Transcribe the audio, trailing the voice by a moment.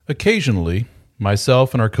Occasionally,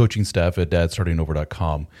 myself and our coaching staff at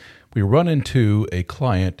dadstartingover.com, we run into a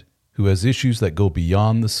client who has issues that go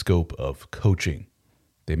beyond the scope of coaching.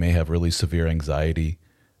 They may have really severe anxiety,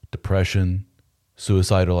 depression,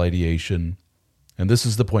 suicidal ideation, and this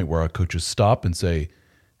is the point where our coaches stop and say,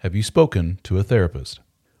 "Have you spoken to a therapist?"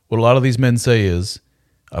 What a lot of these men say is,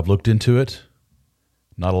 "I've looked into it,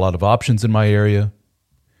 not a lot of options in my area,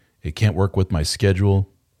 it can't work with my schedule,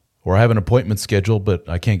 or I have an appointment scheduled, but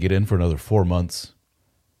I can't get in for another 4 months."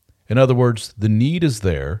 In other words, the need is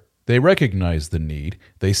there, they recognize the need,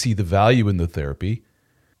 they see the value in the therapy,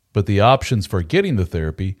 but the options for getting the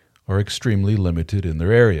therapy are extremely limited in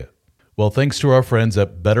their area. Well, thanks to our friends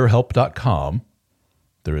at BetterHelp.com,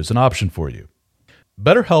 there is an option for you.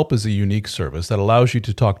 BetterHelp is a unique service that allows you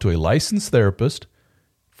to talk to a licensed therapist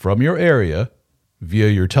from your area via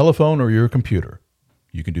your telephone or your computer.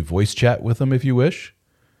 You can do voice chat with them if you wish.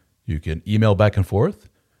 You can email back and forth.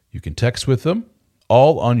 You can text with them,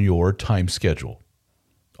 all on your time schedule,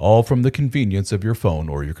 all from the convenience of your phone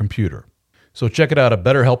or your computer. So check it out at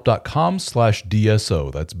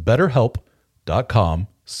betterhelp.com/DSO. That's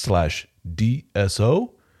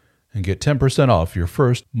betterhelp.com/DSO and get 10% off your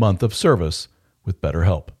first month of service with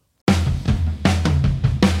BetterHelp.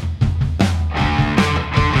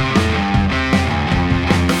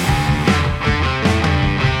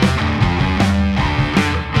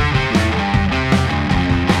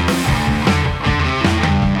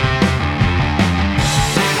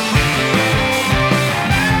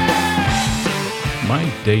 My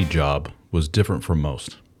day job was different from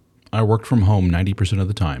most. I worked from home 90% of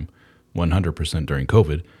the time, 100% during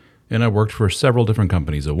COVID, and I worked for several different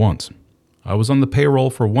companies at once. I was on the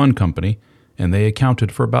payroll for one company, and they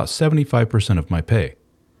accounted for about 75% of my pay.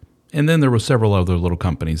 And then there were several other little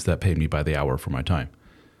companies that paid me by the hour for my time.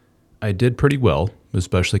 I did pretty well,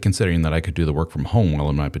 especially considering that I could do the work from home while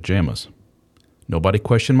in my pajamas. Nobody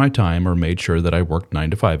questioned my time or made sure that I worked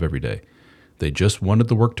 9 to 5 every day. They just wanted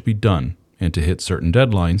the work to be done and to hit certain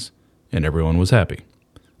deadlines, and everyone was happy.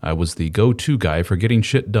 I was the go-to guy for getting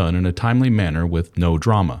shit done in a timely manner with no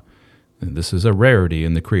drama. And this is a rarity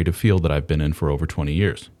in the creative field that I've been in for over 20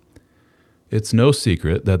 years. It's no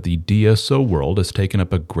secret that the DSO world has taken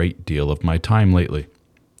up a great deal of my time lately.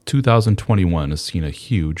 2021 has seen a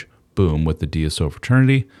huge boom with the DSO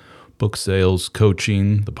fraternity, book sales,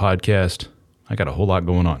 coaching, the podcast. I got a whole lot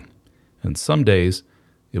going on. And some days,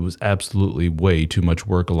 it was absolutely way too much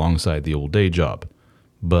work alongside the old day job.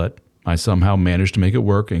 But I somehow managed to make it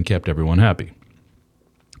work and kept everyone happy.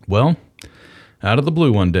 Well, out of the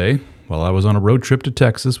blue one day, while I was on a road trip to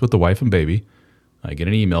Texas with the wife and baby, I get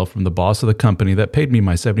an email from the boss of the company that paid me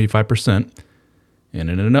my 75%, and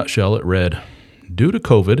in a nutshell it read, "Due to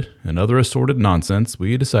COVID and other assorted nonsense,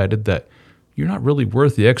 we decided that you're not really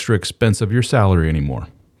worth the extra expense of your salary anymore,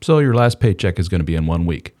 so your last paycheck is going to be in 1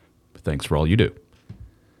 week. Thanks for all you do."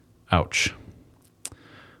 Ouch.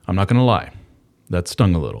 I'm not going to lie, that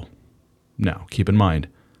stung a little. Now, keep in mind,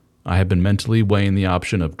 I have been mentally weighing the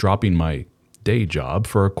option of dropping my day job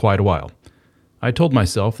for quite a while. I told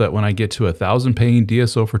myself that when I get to 1,000 paying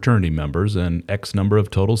DSO fraternity members and X number of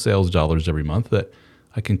total sales dollars every month that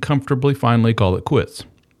I can comfortably finally call it quits.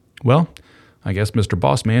 Well, I guess Mr.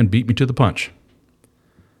 Bossman beat me to the punch.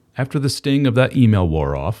 After the sting of that email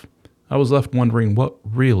wore off, I was left wondering what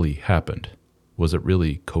really happened. Was it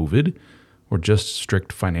really COVID or just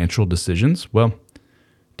strict financial decisions? Well,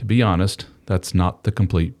 to be honest, that's not the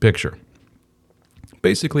complete picture.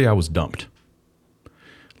 Basically, I was dumped.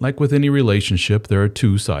 Like with any relationship, there are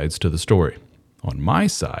two sides to the story. On my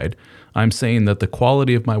side, I'm saying that the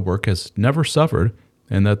quality of my work has never suffered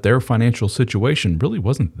and that their financial situation really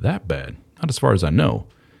wasn't that bad, not as far as I know.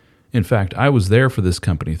 In fact, I was there for this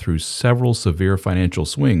company through several severe financial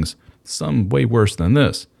swings, some way worse than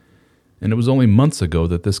this. And it was only months ago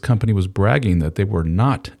that this company was bragging that they were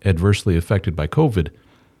not adversely affected by COVID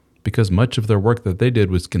because much of their work that they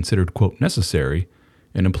did was considered, quote, necessary,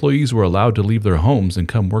 and employees were allowed to leave their homes and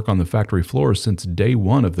come work on the factory floors since day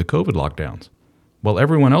one of the COVID lockdowns. While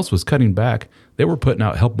everyone else was cutting back, they were putting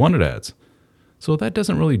out help wanted ads. So that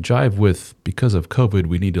doesn't really jive with, because of COVID,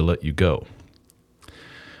 we need to let you go.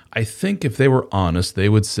 I think if they were honest, they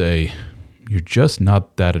would say, you're just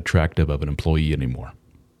not that attractive of an employee anymore.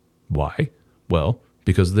 Why? Well,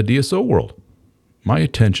 because of the DSO world. My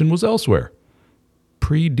attention was elsewhere.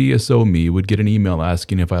 Pre-DSO me would get an email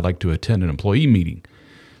asking if I'd like to attend an employee meeting.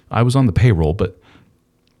 I was on the payroll, but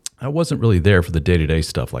I wasn't really there for the day-to-day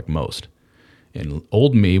stuff like most. And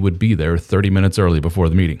old me would be there 30 minutes early before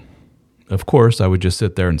the meeting. Of course, I would just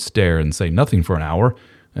sit there and stare and say nothing for an hour,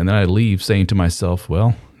 and then I'd leave saying to myself,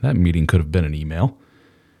 well, that meeting could have been an email.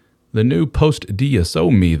 The new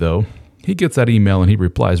post-DSO me, though, he gets that email and he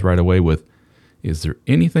replies right away with, "Is there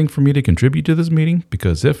anything for me to contribute to this meeting?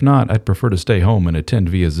 Because if not, I'd prefer to stay home and attend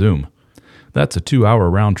via Zoom. That's a 2-hour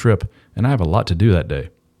round trip, and I have a lot to do that day."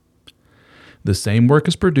 The same work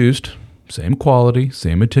is produced, same quality,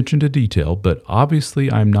 same attention to detail, but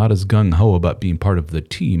obviously I'm not as gung-ho about being part of the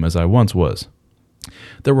team as I once was.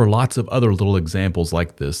 There were lots of other little examples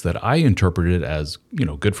like this that I interpreted as,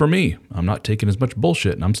 good for me. I'm not taking as much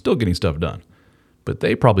bullshit and I'm still getting stuff done. But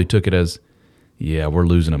they probably took it as, yeah, we're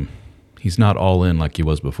losing him. He's not all in like he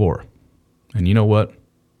was before. And you know what?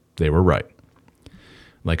 They were right.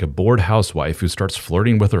 Like a bored housewife who starts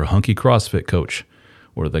flirting with her hunky CrossFit coach,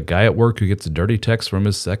 or the guy at work who gets a dirty text from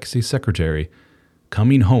his sexy secretary,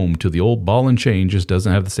 coming home to the old ball and chain just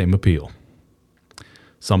doesn't have the same appeal.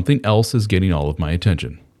 Something else is getting all of my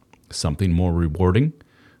attention. Something more rewarding,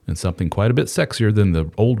 and something quite a bit sexier than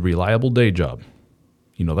the old reliable day job.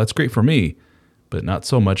 That's great for me, but not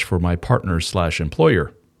so much for my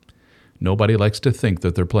partner/employer. Nobody likes to think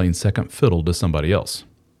that they're playing second fiddle to somebody else.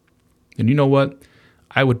 And you know what?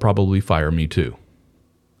 I would probably fire me too.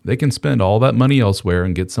 They can spend all that money elsewhere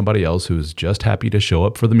and get somebody else who is just happy to show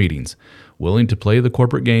up for the meetings, willing to play the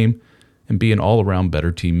corporate game, and be an all-around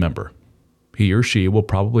better team member. He or she will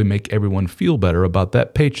probably make everyone feel better about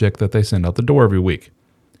that paycheck that they send out the door every week.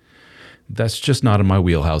 That's just not in my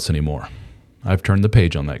wheelhouse anymore. I've turned the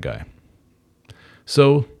page on that guy.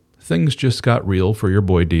 So, things just got real for your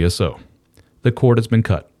boy DSO. The cord has been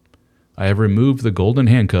cut. I have removed the golden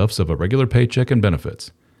handcuffs of a regular paycheck and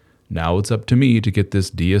benefits. Now it's up to me to get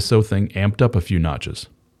this DSO thing amped up a few notches.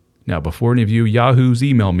 Now, before any of you yahoos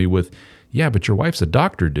email me with, "Yeah, but your wife's a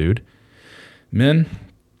doctor, dude." Men,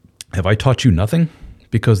 have I taught you nothing?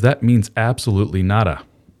 Because that means absolutely nada.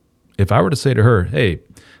 If I were to say to her, "Hey,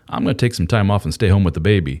 I'm going to take some time off and stay home with the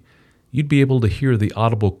baby," you'd be able to hear the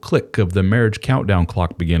audible click of the marriage countdown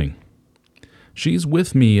clock beginning. She's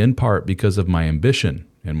with me in part because of my ambition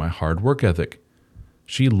and my hard work ethic.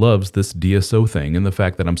 She loves this DSO thing and the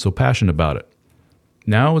fact that I'm so passionate about it.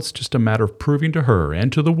 Now it's just a matter of proving to her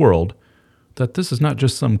and to the world that this is not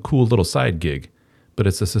just some cool little side gig, but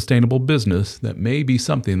it's a sustainable business that may be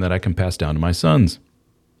something that I can pass down to my sons.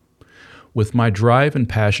 With my drive and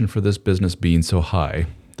passion for this business being so high,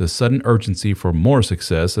 the sudden urgency for more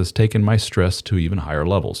success has taken my stress to even higher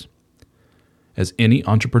levels. As any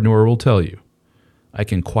entrepreneur will tell you, I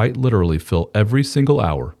can quite literally fill every single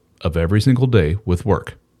hour of every single day with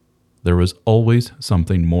work. There is always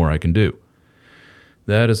something more I can do.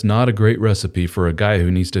 That is not a great recipe for a guy who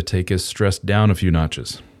needs to take his stress down a few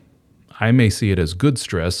notches. I may see it as good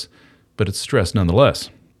stress, but it's stress nonetheless.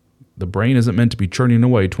 The brain isn't meant to be churning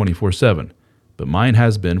away 24/7, but mine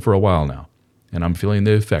has been for a while now, and I'm feeling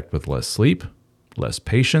the effect with less sleep, less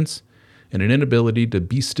patience, and an inability to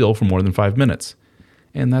be still for more than 5 minutes.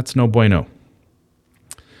 And that's no bueno.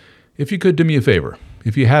 If you could do me a favor,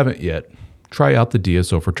 if you haven't yet, try out the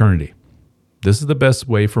DSO fraternity. This is the best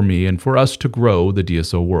way for me and for us to grow the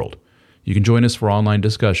DSO world. You can join us for online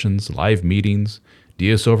discussions, live meetings,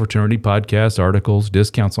 DSO fraternity podcasts, articles,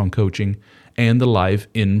 discounts on coaching, and the live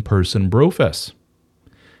in-person Brofest.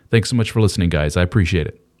 Thanks so much for listening, guys. I appreciate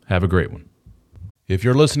it. Have a great one. If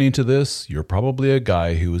you're listening to this, you're probably a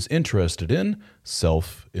guy who is interested in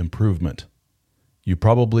self-improvement. You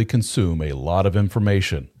probably consume a lot of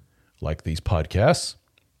information, like these podcasts,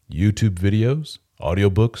 YouTube videos,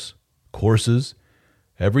 audiobooks, courses,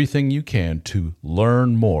 everything you can to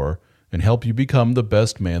learn more and help you become the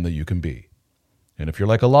best man that you can be. And if you're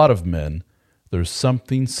like a lot of men, there's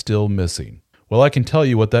something still missing. Well, I can tell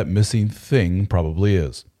you what that missing thing probably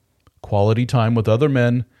is. Quality time with other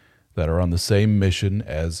men that are on the same mission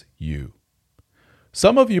as you.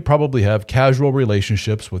 Some of you probably have casual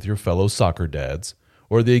relationships with your fellow soccer dads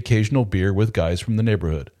or the occasional beer with guys from the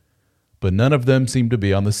neighborhood, but none of them seem to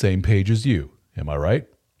be on the same page as you. Am I right?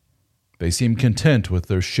 They seem content with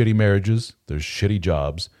their shitty marriages, their shitty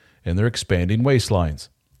jobs, and their expanding waistlines.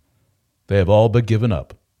 They have all but given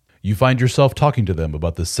up. You find yourself talking to them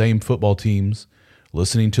about the same football teams,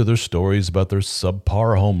 listening to their stories about their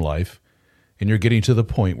subpar home life, and you're getting to the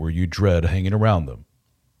point where you dread hanging around them.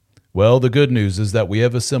 Well, the good news is that we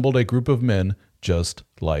have assembled a group of men just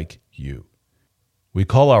like you. We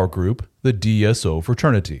call our group the DSO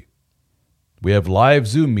Fraternity. We have live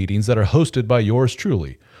Zoom meetings that are hosted by yours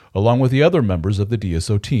truly, along with the other members of the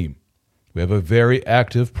DSO team. We have a very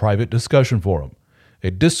active private discussion forum,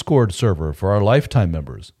 a Discord server for our lifetime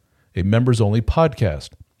members, a members-only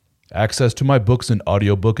podcast, access to my books in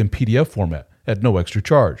audiobook and PDF format at no extra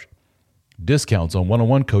charge, discounts on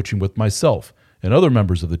one-on-one coaching with myself and other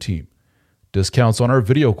members of the team, discounts on our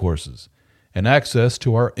video courses, and access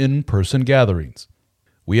to our in-person gatherings.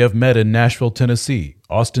 We have met in Nashville, Tennessee,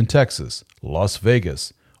 Austin, Texas, Las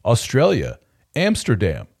Vegas, Australia,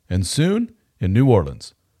 Amsterdam, and soon in New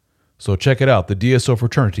Orleans. So check it out, the DSO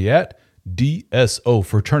Fraternity at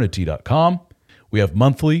dsofraternity.com. We have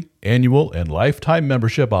monthly, annual, and lifetime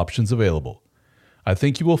membership options available. I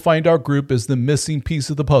think you will find our group is the missing piece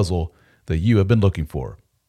of the puzzle that you have been looking for.